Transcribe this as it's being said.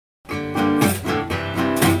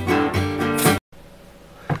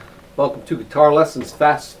Welcome to Guitar Lessons,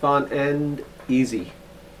 fast, fun, and easy.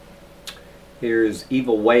 Here's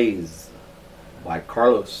Evil Ways by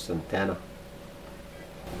Carlos Santana.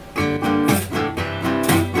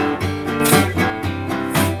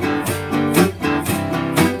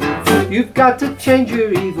 You've got to change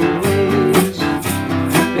your evil ways,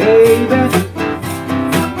 baby.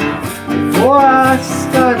 Before I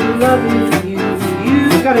start loving you,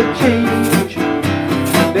 you've got to change,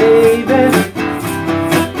 baby.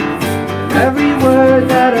 Every word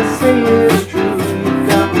that I say is true. You've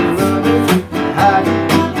got me running,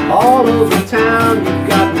 hiding all over town. You've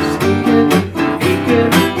got me sneaking, peeking,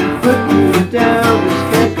 putting me down. This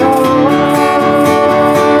can't go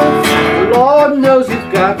on. The Lord knows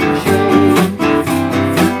you've got to change.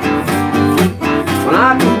 When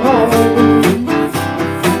I come home,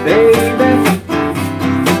 baby,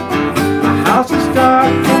 my house is dark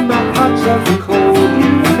and my pots are cold. You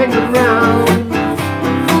hang around,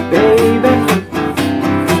 baby,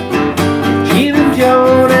 Jim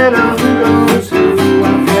Joan and who knows who.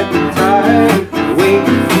 I'm getting tired of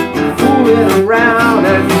waiting, fooling around. I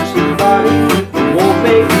need somebody who won't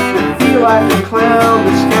make me feel like a clown.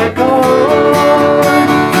 This can't go on.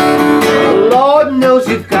 The Lord knows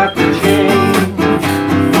you've got to